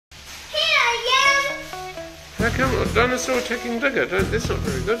How come a dinosaur attacking Digger? That's not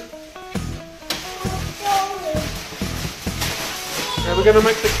very good. Are we going to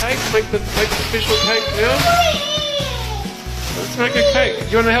make the cake? Make the special cake now? Let's make a cake. Do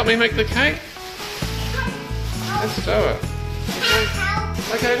you want to help me make the cake? Let's do it.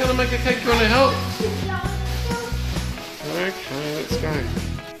 Okay, I'm going to make a cake. Do you want to help? Okay, let's go.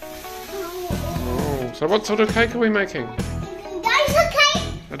 Oh, so what sort of cake are we making? Dinosaur cake.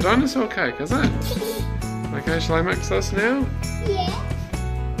 A dinosaur cake, is it? Okay, shall I mix this now? Yeah.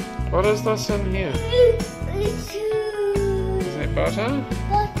 What is this in here? Is that butter,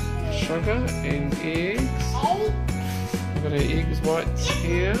 sugar and eggs? We've got our eggs whites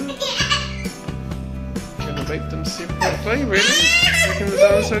here. Gonna bake them separately. Ready? Making the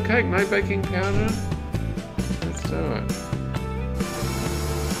dinosaur cake, no baking powder. Let's do it.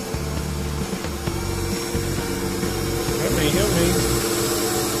 Help me.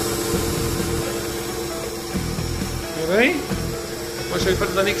 Ready? What should we put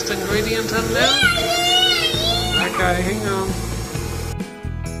the next ingredient in now? Okay, hang on.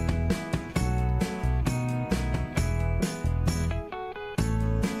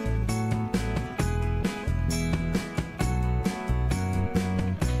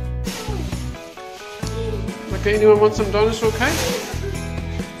 Okay, anyone want some dinosaur cake?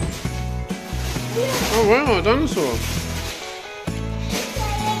 Oh wow, a dinosaur.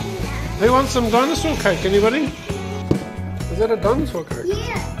 Who wants some dinosaur cake? Anybody? Is that a dinosaur cake?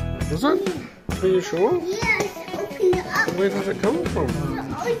 Yeah. Is it? Are you sure? Yes, open it up. Where does it come from?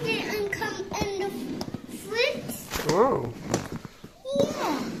 Open it and come in the fridge. Oh.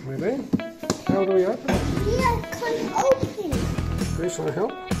 Yeah. Really? How do we open it? Yeah, can't open it. Please, shall I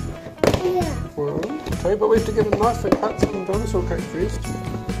help? Yeah. Well, okay, but we have to get a knife and cut some dinosaur cake first.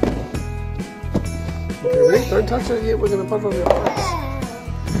 Okay, ready? Don't touch it yet, we're going to put it on our plates.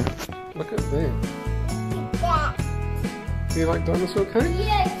 Look at that. Do you like dinosaur cake?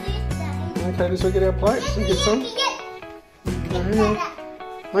 Yeah, Okay, let's go get our plates and get some. Okay, hang on.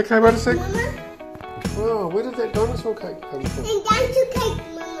 Okay, wait a sec. Mama? Oh, where did that dinosaur cake come from? And dinosaur cake,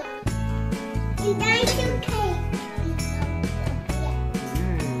 Mama. And dinosaur cake.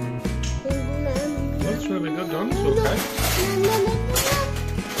 That's really good dinosaur cake.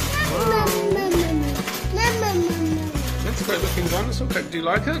 Wow. That's a great looking dinosaur cake. Do you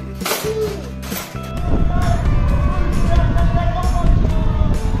like it?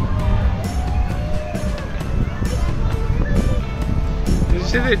 Did you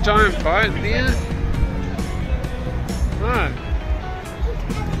see that giant bite there? No.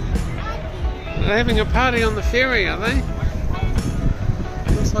 They're having a party on the ferry, are they?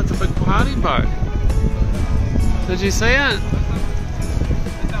 Looks like a big party boat. Did you see it?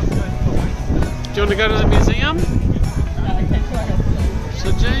 Do you want to go to the museum?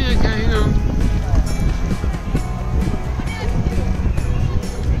 Should you? Okay, hang on.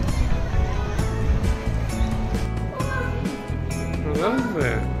 What is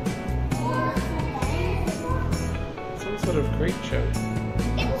that? Some sort of creature.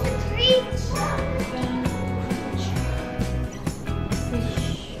 It's a creature.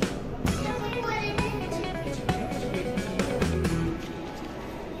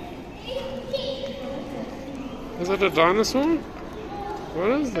 Is it a dinosaur?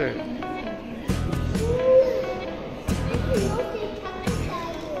 What is that?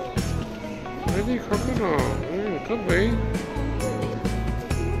 Maybe a crocodile. Yeah, it could be.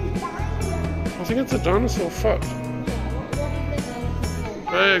 I think it's a dinosaur foot.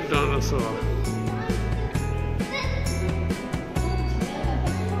 Big dinosaur.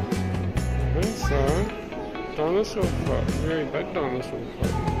 I think so. Dinosaur foot. Very big dinosaur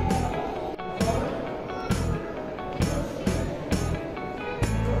foot.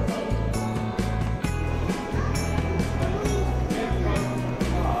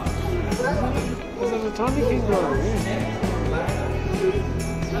 Tiny kangaroo, yeah.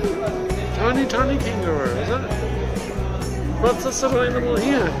 Tiny kangaroo, is it? What's this little animal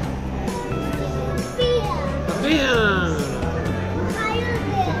here? A bear! Tiny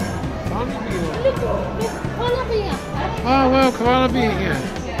bear. Oh wow, koala bear here.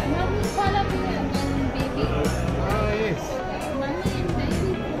 Oh yes.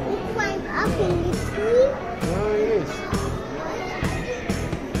 Oh yes.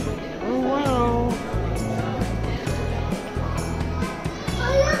 Oh wow.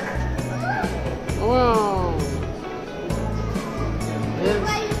 Wow. Yes.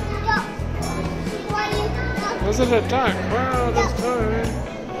 Was it a duck? Wow, that's good.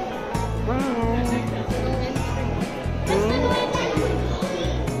 Wow.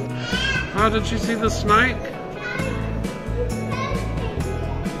 How did you see the snake?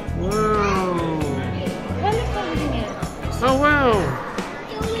 Wow. Oh wow!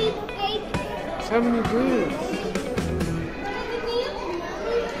 So many babies. So many birds.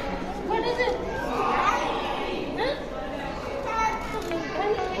 What is it?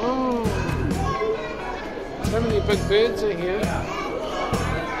 Oh! So many big birds are here.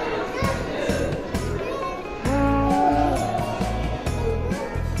 Wow!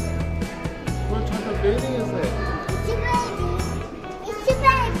 What type of birdie is that? It's a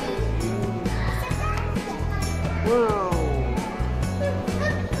baby. Wow!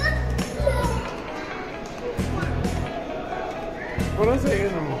 What is the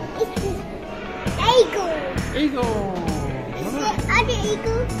animal? Eagle. Eagle! Is it other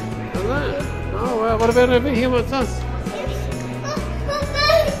eagle? Is that? Oh wow, what about over here? What's this?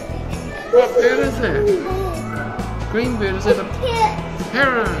 What bird is that? Green bird, is that a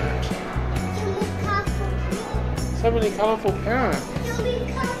parrot? So many colourful parrots.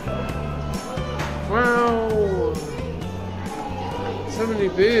 Wow! So many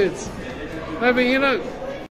birds. Over here, look.